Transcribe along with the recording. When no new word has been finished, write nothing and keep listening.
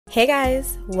Hey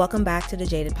guys, welcome back to the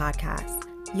Jaded Podcast,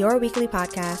 your weekly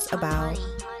podcast about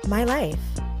my life.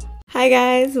 Hi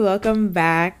guys, welcome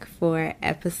back for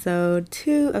episode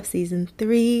 2 of season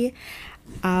 3.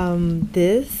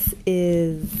 This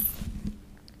is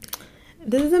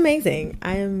amazing.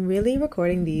 I am really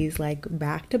recording these like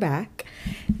back to back.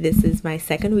 This is my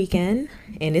second weekend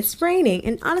and it's raining.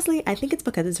 And honestly, I think it's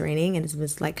because it's raining and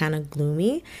it's like kind of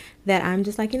gloomy that I'm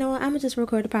just like, you know what, I'm gonna just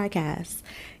record a podcast.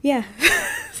 Yeah.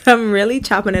 So I'm really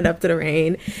chopping it up to the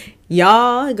rain.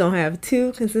 Y'all gonna have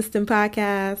 2 consistent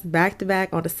podcasts back to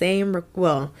back on the same,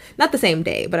 well, not the same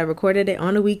day, but I recorded it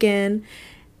on the weekend.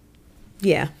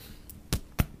 Yeah.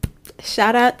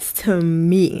 Shout outs to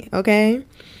me, okay?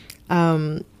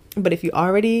 But if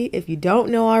you don't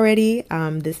know already,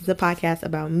 this is a podcast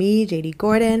about me, JD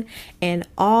Gordon, and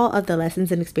all of the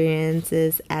lessons and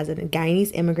experiences as a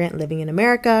Guyanese immigrant living in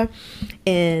America.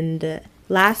 And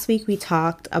last week we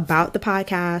talked about the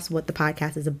podcast, what the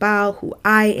podcast is about, who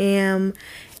I am,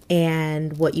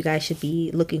 and what you guys should be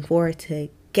looking forward to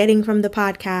getting from the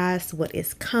podcast, what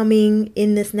is coming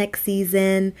in this next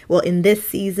season, in this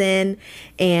season.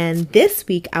 And this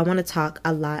week I want to talk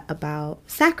a lot about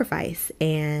sacrifice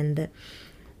and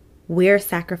where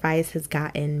sacrifice has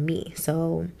gotten me.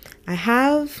 So I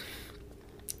have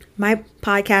my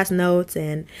podcast notes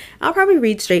and I'll probably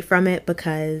read straight from it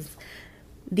because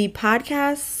the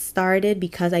podcast started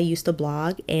because I used to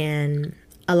blog, and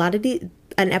a lot of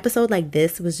an episode like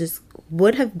this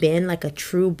would have been like a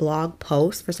true blog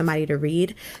post for somebody to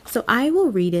read. So I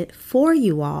will read it for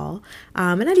you all.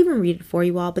 And not even read it for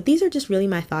you all, but these are just really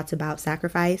my thoughts about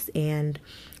sacrifice and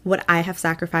what I have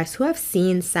sacrificed, who have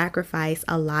seen sacrifice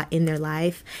a lot in their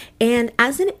life. And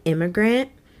as an immigrant,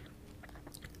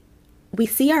 we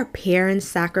see our parents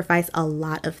sacrifice a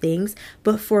lot of things.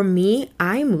 But for me,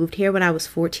 I moved here when I was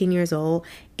 14 years old,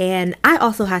 and I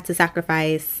also had to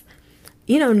sacrifice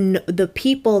the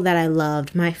people that I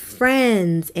loved, my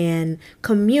friends and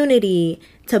community,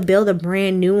 to build a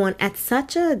brand new one at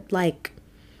such an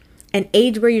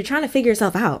age where you're trying to figure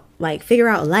yourself out, figure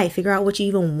out life, figure out what you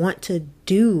even want to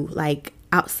do,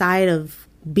 outside of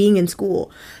being in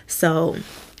school. So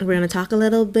we're going to talk a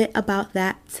little bit about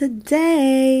that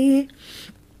today.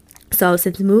 So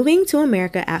since moving to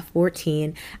America at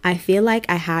 14, I feel like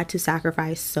I had to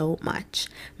sacrifice so much.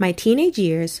 My teenage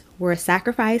years were a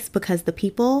sacrifice because the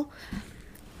people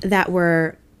that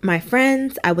were my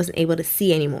friends, I wasn't able to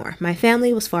see anymore. My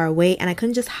family was far away and I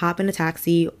couldn't just hop in a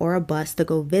taxi or a bus to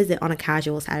go visit on a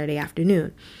casual Saturday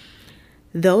afternoon.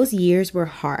 Those years were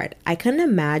hard. I couldn't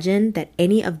imagine that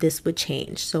any of this would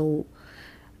change.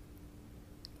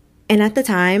 And at the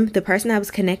time, the person I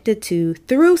was connected to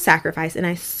through sacrifice, and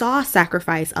I saw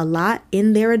sacrifice a lot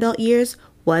in their adult years,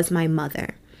 was my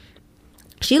mother.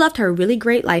 She left her really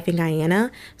great life in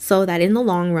Guyana so that in the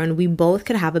long run, we both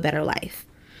could have a better life.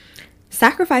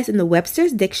 Sacrifice in the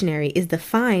Webster's Dictionary is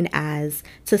defined as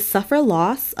to suffer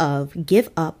loss of, give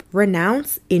up,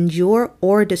 renounce, endure,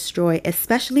 or destroy,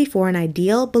 especially for an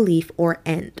ideal, belief, or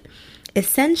end.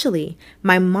 Essentially,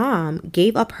 my mom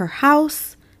gave up her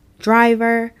house,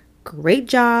 driver, great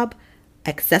job,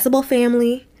 accessible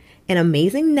family, an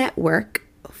amazing network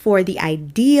for the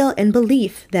ideal and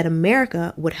belief that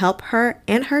America would help her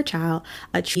and her child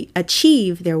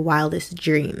achieve their wildest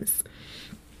dreams.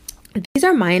 These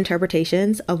are my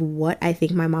interpretations of what I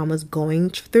think my mom was going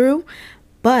through,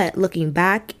 but looking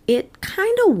back, it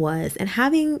kind of was. And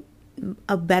having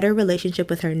a better relationship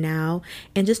with her now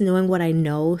and just knowing what I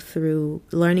know through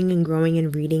learning and growing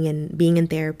and reading and being in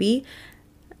therapy,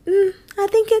 I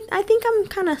think I'm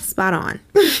kind of spot on.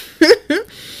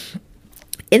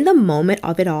 In the moment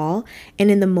of it all,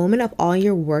 and in the moment of all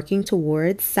you're working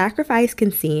towards, sacrifice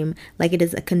can seem like it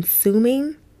is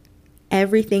consuming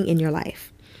everything in your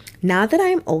life. Now that I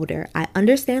am older, I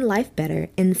understand life better,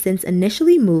 and since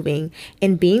initially moving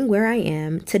and being where I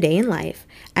am today in life,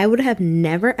 I would have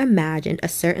never imagined a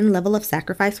certain level of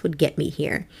sacrifice would get me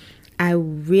here.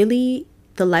 The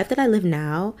life that I live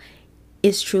now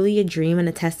is truly a dream and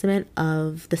a testament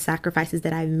of the sacrifices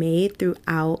that I've made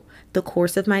throughout the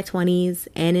course of my 20s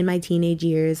and in my teenage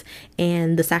years,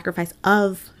 and the sacrifice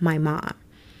of my mom.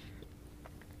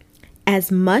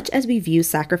 As much as we view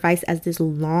sacrifice as this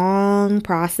long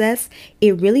process,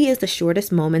 it really is the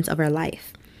shortest moments of our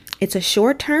life. It's a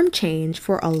short-term change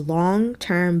for a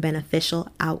long-term beneficial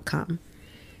outcome.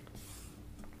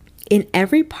 In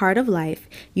every part of life,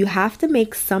 you have to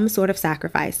make some sort of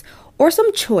sacrifice or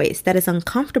some choice that is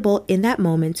uncomfortable in that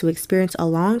moment to experience a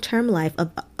long-term life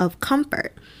of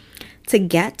comfort. To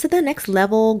get to the next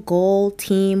level, goal,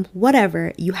 team,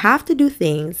 whatever, you have to do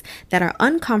things that are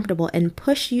uncomfortable and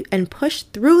push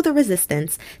through the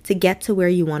resistance to get to where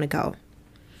you want to go.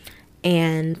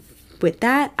 And with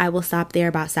that, I will stop there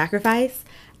about sacrifice.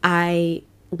 I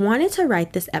wanted to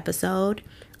write this episode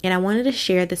and I wanted to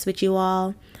share this with you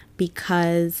all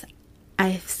because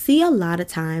I see a lot of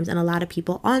times and a lot of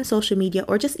people on social media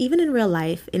or just even in real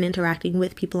life in interacting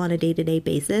with people on a day-to-day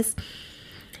basis,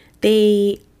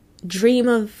 they dream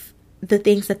of the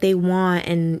things that they want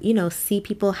and, see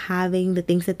people having the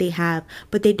things that they have,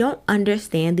 but they don't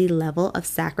understand the level of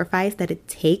sacrifice that it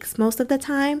takes most of the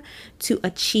time to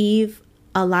achieve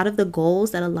a lot of the goals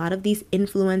that a lot of these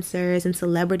influencers and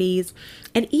celebrities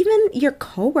and even your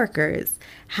coworkers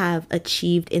have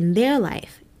achieved in their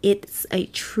life. It's a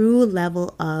true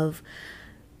level of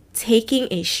taking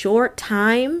a short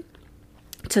time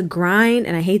to grind,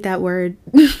 and I hate that word,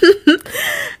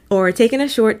 or taking a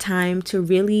short time to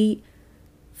really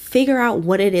figure out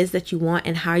what it is that you want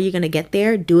and how you're going to get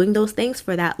there, doing those things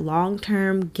for that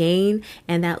long-term gain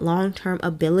and that long-term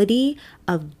ability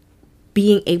of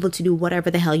being able to do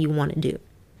whatever the hell you want to do.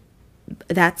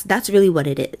 That's really what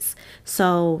it is.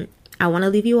 So I want to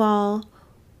leave you all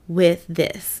with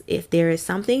this. If there is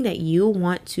something that you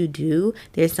want to do,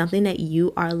 there's something that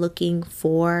you are looking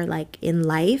for like in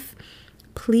life,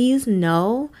 please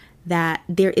know that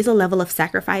there is a level of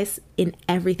sacrifice in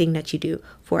everything that you do.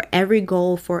 For every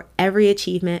goal, for every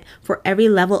achievement, for every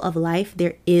level of life,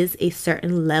 there is a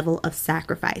certain level of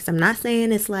sacrifice. I'm not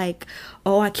saying it's like,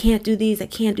 oh, I can't do these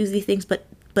things, but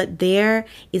there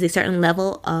is a certain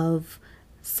level of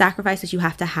sacrifice that you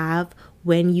have to have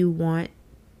when you want,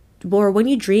 or when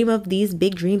you dream of these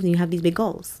big dreams and you have these big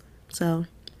goals. So,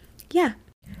 yeah.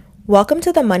 Welcome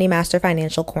to the Money Master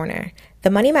Financial Corner. The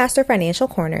Money Master Financial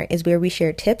Corner is where we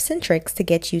share tips and tricks to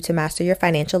get you to master your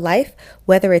financial life,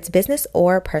 whether it's business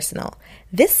or personal.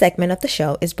 This segment of the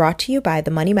show is brought to you by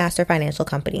the Money Master Financial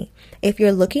Company. If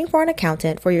you're looking for an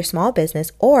accountant for your small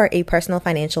business or a personal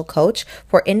financial coach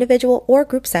for individual or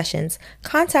group sessions,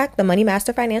 contact the Money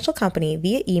Master Financial Company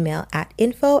via email at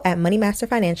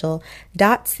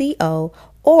info@moneymasterfinancial.co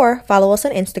or follow us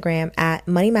on Instagram at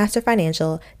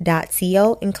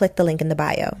moneymasterfinancial.co and click the link in the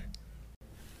bio.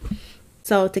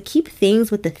 So to keep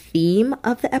things with the theme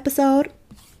of the episode,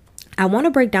 I want to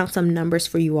break down some numbers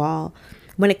for you all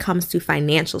when it comes to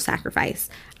financial sacrifice.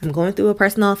 I'm going through a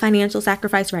personal financial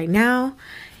sacrifice right now.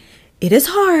 It is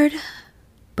hard,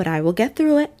 but I will get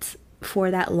through it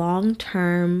for that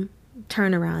long-term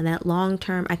turnaround, that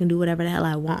long-term I can do whatever the hell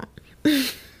I want.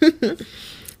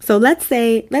 So this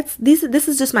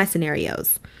is just my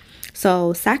scenarios.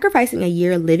 So sacrificing a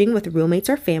year living with roommates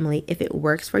or family, if it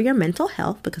works for your mental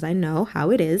health, because I know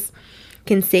how it is,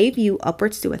 can save you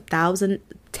upwards to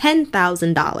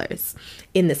 $10,000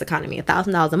 in this economy.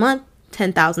 $1,000 a month,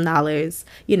 $10,000,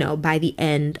 by the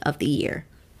end of the year.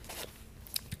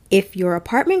 If your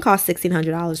apartment costs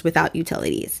 $1,600 without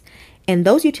utilities, and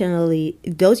those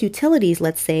utilities,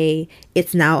 let's say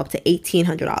it's now up to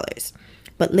 $1,800.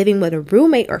 But living with a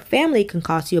roommate or family can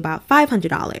cost you about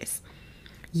 $500.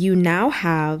 You now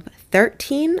have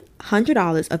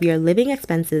 $1,300 of your living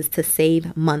expenses to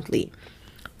save monthly.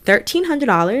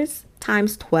 $1,300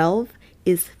 times 12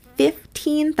 is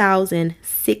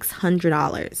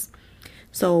 $15,600.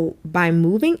 So by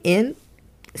moving in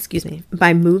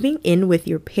with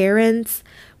your parents,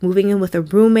 moving in with a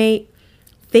roommate,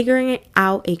 figuring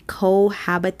out a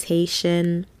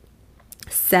cohabitation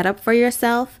setup for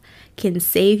yourself can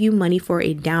save you money for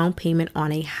a down payment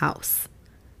on a house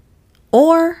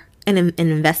or an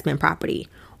investment property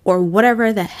or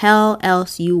whatever the hell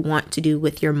else you want to do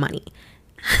with your money.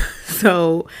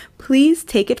 So please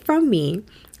take it from me,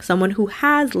 someone who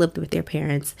has lived with their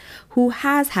parents, who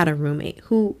has had a roommate,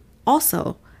 who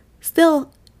also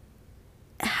still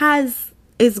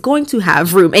is going to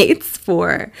have roommates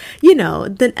for,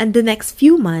 the next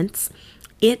few months.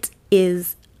 It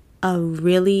is a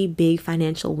really big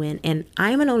financial win. And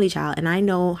I'm an only child and I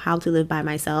know how to live by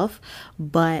myself,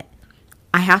 but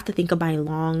I have to think about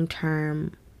long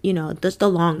term, just the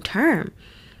long term,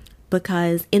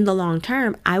 because in the long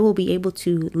term, I will be able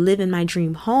to live in my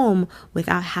dream home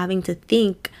without having to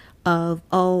think of,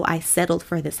 oh, I settled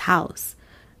for this house.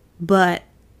 But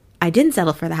I didn't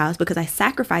settle for the house because I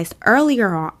sacrificed early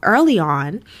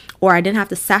on, or I didn't have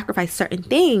to sacrifice certain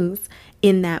things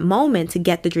in that moment to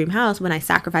get the dream house when I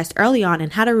sacrificed early on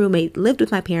and had a roommate, lived with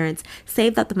my parents,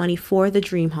 saved up the money for the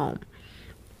dream home.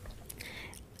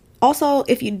 Also,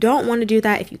 if you don't want to do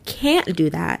that, if you can't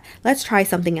do that, let's try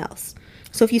something else.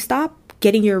 So if you stop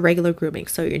getting your regular grooming,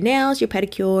 so your nails, your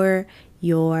pedicure,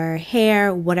 your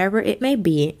hair, whatever it may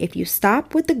be, if you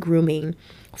stop with the grooming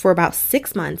for about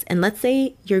 6 months, and let's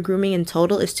say your grooming in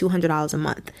total is $200 a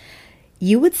month,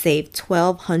 you would save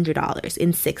 $1,200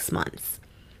 in 6 months.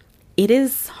 It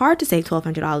is hard to save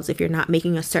 $1,200 if you're not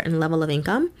making a certain level of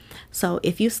income. So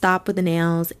if you stop with the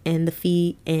nails and the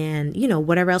feet and,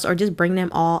 whatever else, or just bring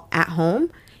them all at home,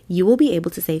 you will be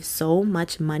able to save so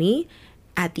much money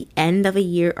at the end of a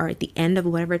year or at the end of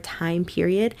whatever time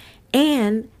period.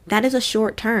 And that is a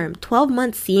short term. 12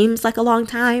 months seems like a long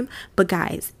time, but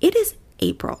guys, it is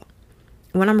April.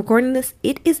 When I'm recording this,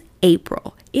 it is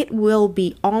April. It will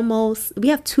be we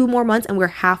have 2 more months and we're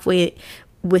halfway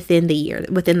within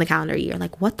the calendar year.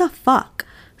 Like, what the fuck?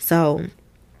 So,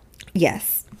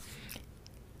 yes.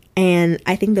 And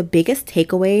I think the biggest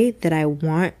takeaway that I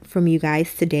want from you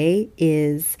guys today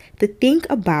is to think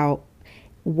about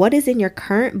what is in your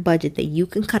current budget that you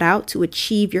can cut out to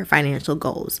achieve your financial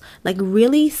goals. Like,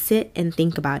 really sit and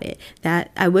think about it.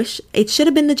 That I wish it should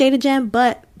have been the Jada Gem,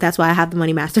 but that's why I have the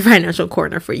Money Master Financial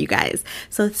Corner for you guys.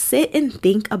 So sit and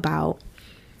think about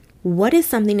what is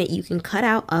something that you can cut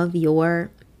out of your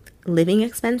living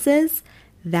expenses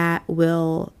that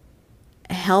will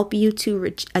help you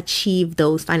to achieve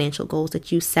those financial goals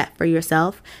that you set for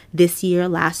yourself this year,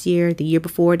 last year, the year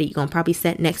before, that you're going to probably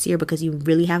set next year because you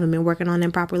really haven't been working on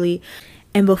them properly.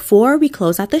 And before we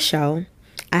close out the show,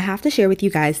 I have to share with you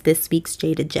guys this week's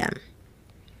Jada Gem.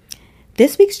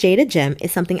 This week's Jada Gem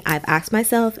is something I've asked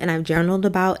myself and I've journaled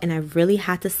about and I've really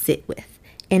had to sit with.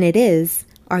 And it is,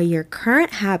 are your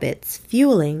current habits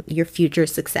fueling your future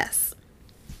success?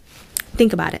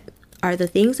 Think about it. Are the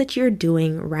things that you're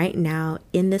doing right now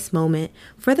in this moment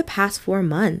for the past 4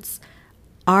 months,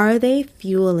 are they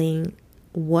fueling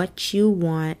what you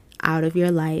want out of your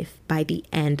life by the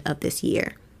end of this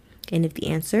year? And if the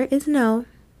answer is no,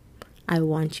 I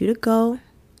want you to go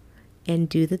and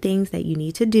do the things that you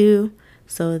need to do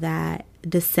so that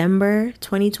December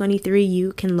 2023,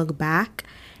 you can look back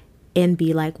and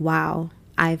be like, wow,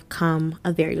 I've come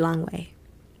a very long way.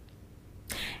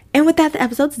 And with that, the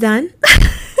episode's done.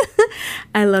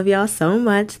 I love y'all so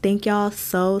much. Thank y'all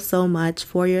so much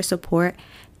for your support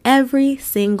every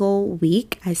single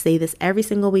week. I say this every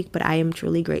single week, but I am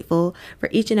truly grateful for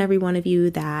each and every one of you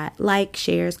that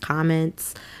shares,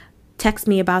 comments, text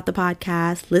me about the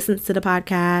podcast, listens to the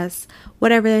podcast,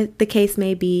 whatever the case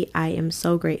may be. I am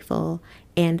so grateful,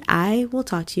 and I will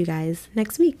talk to you guys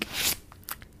next week.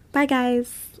 Bye,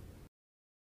 guys.